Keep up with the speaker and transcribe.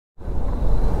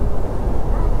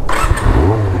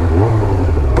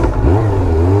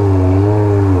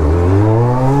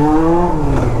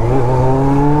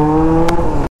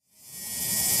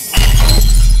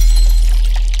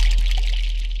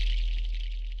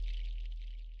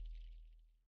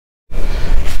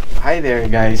Hi there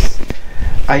guys,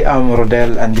 I am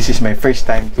Rodel and this is my first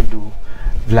time to do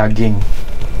vlogging.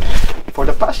 For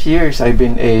the past years, I've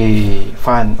been a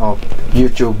fan of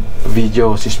YouTube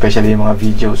videos, especially mga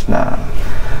videos na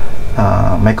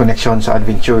may connection sa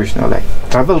adventures, like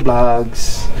travel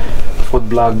vlogs, food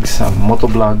vlogs, moto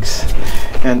vlogs.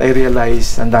 And I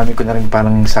realized ang dami ko na rin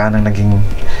parang sanang naging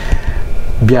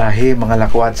biyahe, mga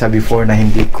lakwatsa before na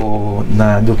hindi ko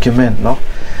na document, no?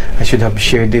 I should have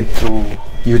shared it through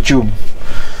YouTube.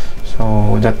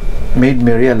 So that made me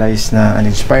realize na and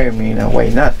inspire me na why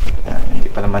not?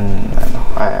 Hindi pa naman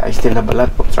I still have a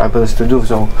lot of travels to do.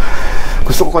 So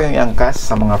gusto ko kayong iangkas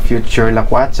sa mga future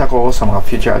lakwatsa ko, sa mga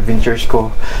future adventures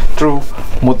ko through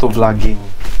motovlogging.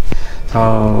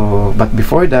 So but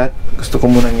before that, gusto ko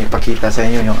munang ipakita sa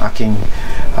inyo yung aking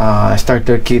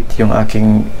starter kit, yung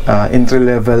aking entry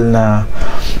level na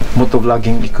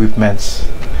motovlogging equipments.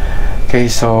 Okay,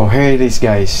 so here it is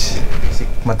guys. Basic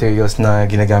materials na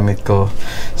ginagamit ko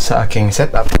sa aking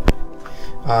setup.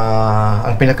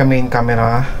 Ang pinaka main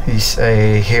camera is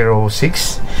a Hero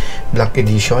 6 Black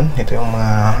Edition. Ito yung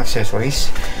mga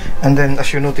accessories. And then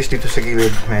as you notice dito sa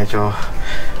gilid, medyo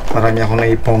marami akong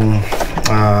naipong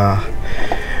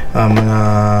mga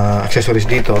accessories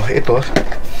dito. Ito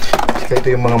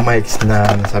yung mga mics na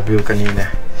nasabi ko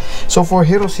kanina. So for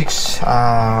Hero 6,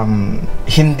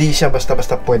 hindi siya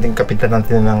basta-basta pwedeng kapitan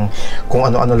natin ng kung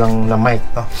ano-ano lang na mic,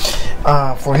 no?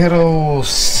 For Hero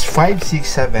 5, 6,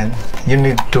 7, you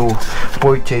need to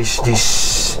purchase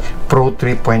this Pro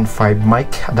 3.5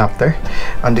 mic adapter,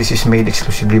 and this is made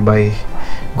exclusively by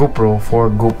GoPro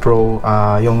for GoPro,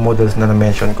 yung models na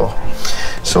na-mention ko.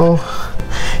 So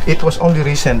it was only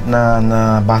recent na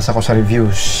nabasa ko sa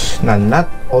reviews na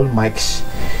not all mics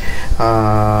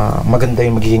maganda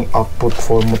yung magiging output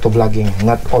for motovlogging.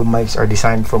 Not all mics are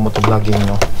designed for motovlogging,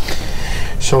 no?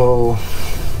 So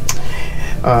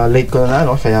late ko na,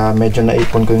 no? Kaya medyo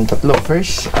naipon ko yung tatlo.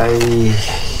 First, I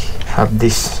have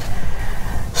this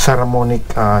Saramonic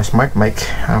smart mic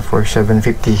for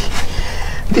 750.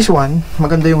 This one,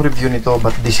 maganda yung review nito,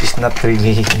 but this is not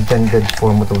really intended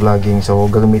for motovlogging, so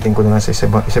gagamitin ko na lang sa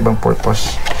isang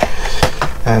purpose.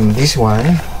 And this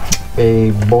one,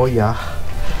 a Boya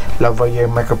lavalier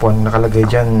microphone, nakalagay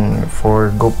dyan for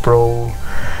GoPro,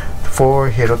 for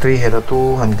Hero 3, Hero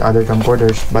 2 and other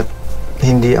camcorders, but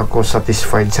hindi ako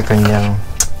satisfied sa kanyang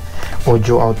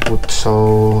audio output,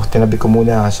 so tinabi ko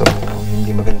muna. So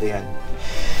hindi maganda yan.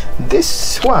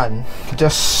 This one,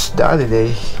 just the other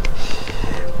day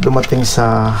dumating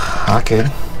sa akin.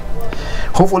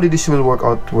 Hopefully this will work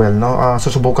out well, no?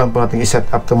 Susubukan po natin i-set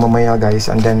up to mamaya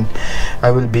guys, and then I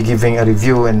will be giving a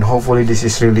review, and hopefully this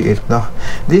is really it, no?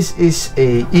 This is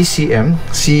a ECM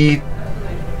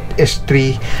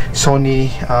CS3 Sony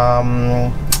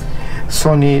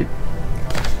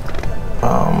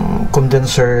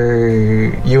condenser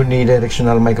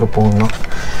unidirectional microphone, no?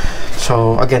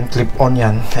 So again, clip on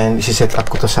yan, and isi-set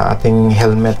up ko to sa ating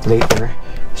helmet later.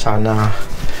 Sana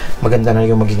maganda na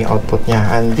yung magiging output niya.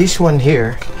 And this one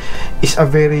here is a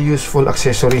very useful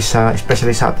accessory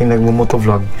especially sa ating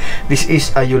nagmumotovlog. This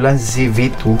is a Ulanzi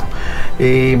V2,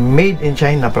 a made in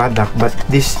China product, but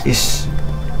this is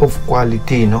of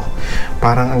quality, no?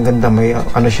 Parang ang ganda, may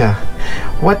ano siya.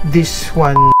 What this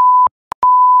one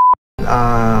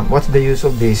what's the use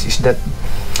of this is that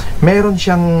meron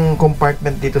siyang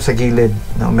compartment dito sa gilid,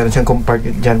 no? Meron siyang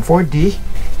compartment dyan for the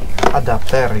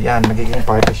adapter. Yan, magiging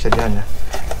part siya dyan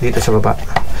dito sa baba.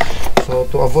 So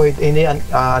to avoid any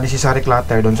unnecessary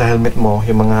clutter doon sa helmet mo,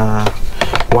 yung mga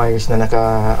wires na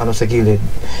naka sa gilid,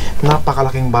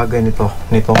 napakalaking bagay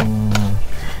nitong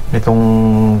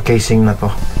casing na to.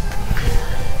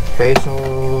 Okay, so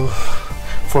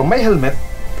for my helmet,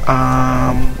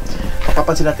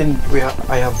 papansin natin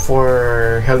I have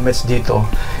 4 helmets dito.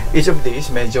 Each of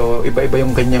these medyo iba-iba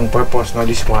yung kanyang purpose, no?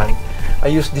 This one, I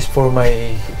use this for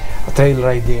my trail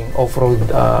riding, off-road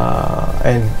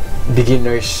and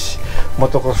beginners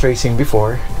motocross racing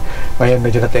before. Ngayon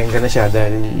medyo natenga na siya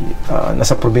dahil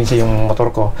nasa probinsya yung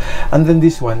motor ko. And then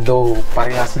this one, though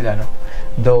parehas sila, no?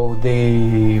 Though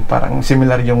they parang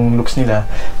similar yung looks nila,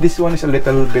 this one is a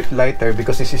little bit lighter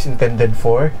because this is intended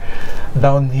for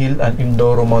downhill and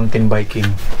enduro mountain biking.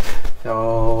 So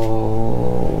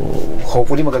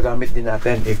hopefully magagamit din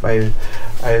natin if I'll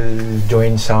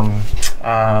join some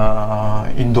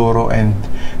enduro and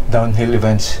downhill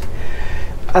events.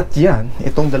 At yan,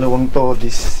 itong dalawang to,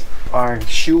 these are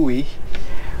Shui.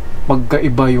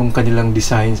 Magkaiba yung kanilang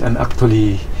designs, and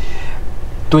actually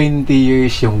 20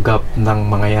 years yung gap ng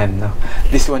mga yan, no?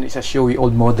 This one is a showy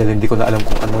old model, hindi ko na alam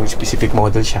kung anong specific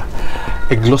model siya.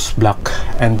 A gloss black,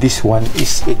 and this one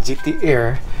is a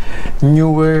GT-R,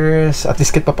 newer, at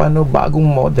least kahit pa paano, bagong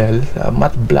model,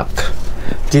 matte black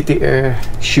GT-R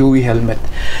showy helmet.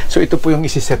 So ito po yung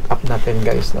isi-set up natin,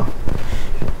 guys, no?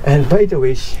 And by the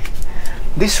way,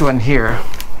 this one here,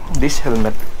 this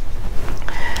helmet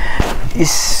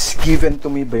is given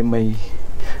to me by my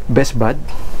best bud,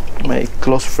 my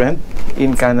close friend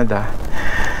in Canada.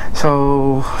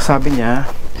 So sabi niya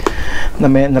na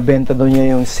nabenta daw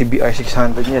niya yung CBR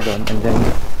 600 niya doon, and then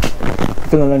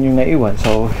ito na lang yung naiwan.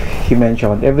 So he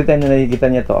mentioned every time na nakikita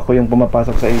niya to, ako yung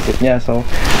pumapasok sa isip niya. So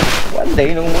one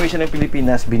day nung umuwi siya ng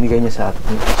Pilipinas, binigay niya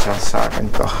sa akin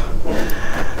to.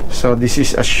 So this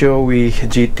is a showy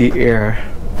GT-R,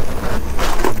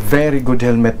 very good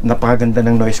helmet. Napakaganda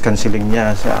ng noise cancelling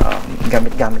niya.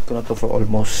 Gamit ko na to for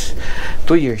almost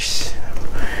 2 years.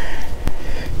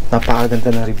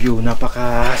 Napakaganda ng review.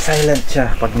 Napaka-silent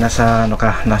siya pag nasa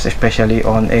especially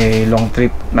on a long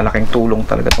trip. Malaking tulong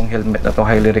talaga tong helmet na to.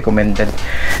 Highly recommended.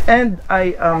 And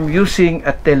I am using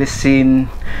a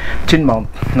Telescene chin mount,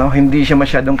 no? Hindi siya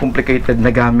masyadong complicated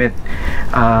na gamit.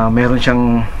 Meron siyang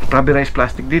rubberized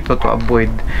plastic dito to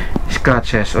avoid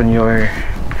scratches on your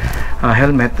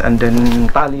helmet, and then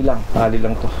tali lang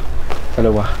to,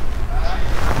 dalawa.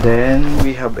 Then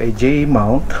we have a J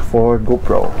mount for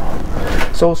GoPro.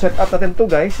 So set up natin to,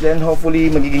 guys, then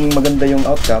hopefully magiging maganda yung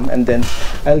outcome, and then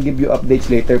I'll give you updates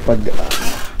later pag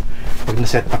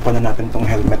na-set up na natin tong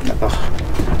helmet na to.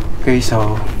 Okay,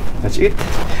 so that's it.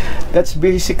 That's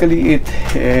basically it,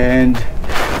 and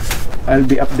I'll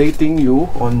be updating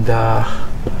you on the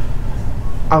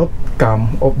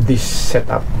outcome of this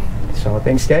setup. So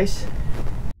thanks, guys.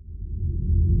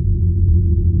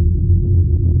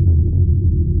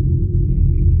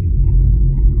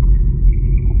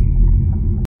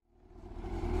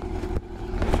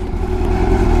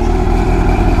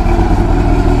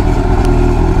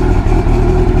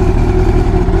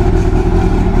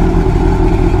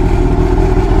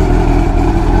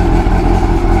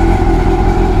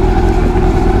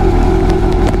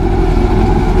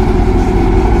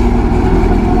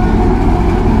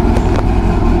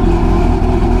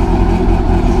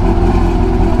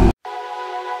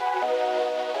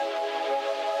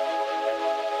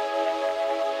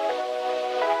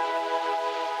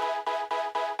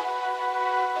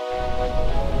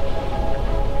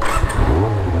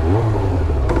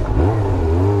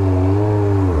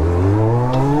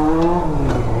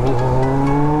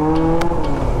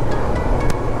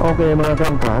 Okay, mga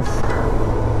kangkas,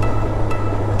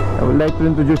 I would like to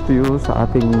introduce to you sa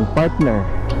ating partner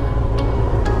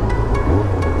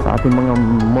sa ating mga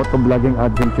motovlogging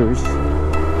adventures.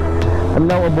 I'm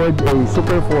now aboard a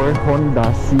Super 4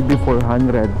 Honda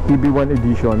CB400 TB1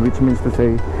 edition, which means to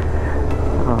say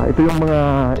ito yung mga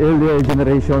earlier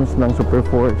generations ng Super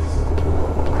 4s.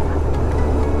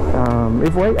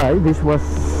 FYI, this was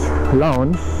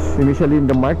launched initially in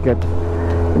the market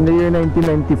in the year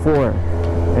 1994,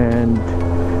 and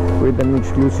with an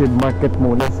exclusive market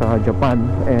muna sa Japan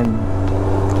and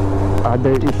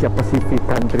other Asia Pacific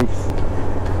countries.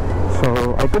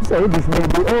 So I could say this may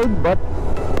be old, but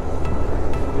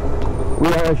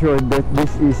we are assured that this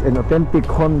is an authentic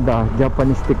Honda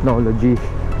Japanese technology,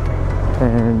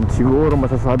 and siguro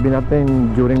masasabi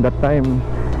natin during that time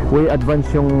way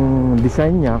advanced yung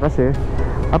design niya, kasi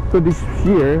up to this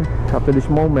year, up to this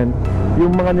moment,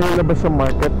 yung mga nilalabas sa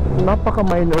market,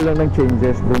 napaka-minor lang ng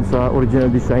changes dun sa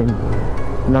original design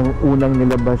ng unang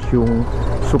nilabas yung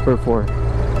Super 4.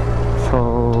 So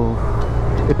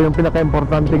ito yung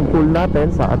pinaka-importanting tool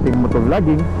natin sa ating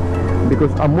motovlogging,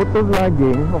 because a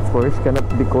motovlogging, of course, cannot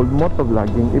be called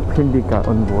motovlogging if hindi ka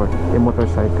on board a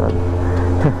motorcycle.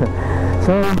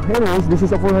 So anyways, this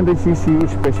is a 400cc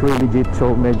expressway legit,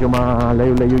 so medyo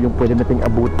malayo-layo yung pwede nating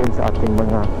abutin sa ating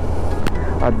mga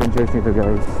adventures nito,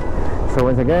 guys. So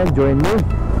once again, join me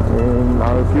in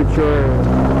our future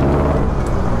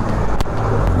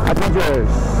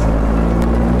adventures.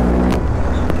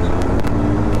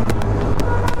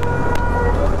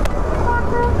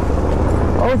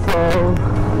 Also,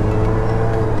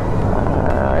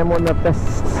 I'm on a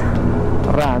test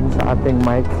run sa ating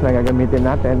mic na gagamitin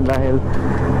natin, dahil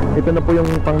ito na po yung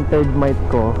pang third mic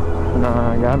ko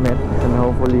na gamit, and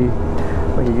hopefully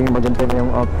magiging maganda na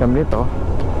yung outcome nito.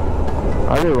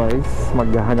 Otherwise,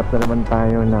 maghahanap na naman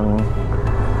tayo ng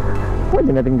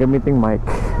pwede natin gamiting mic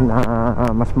na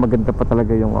mas maganda pa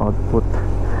talaga yung output.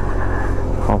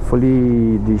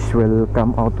 Hopefully this will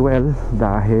come out well,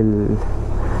 dahil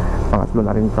pangatlo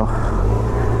na rin to.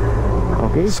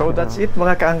 Okay, so that's it,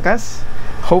 mga kaangkas.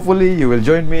 hopefully you will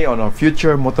join me on our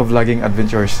future motovlogging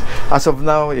adventures. As of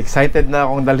now, excited na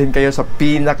akong dalhin kayo sa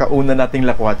pinakauna nating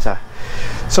lakwatsa.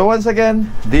 So once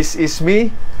again, this is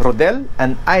me, Rodel,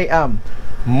 and I am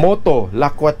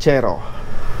Motolakwatsero.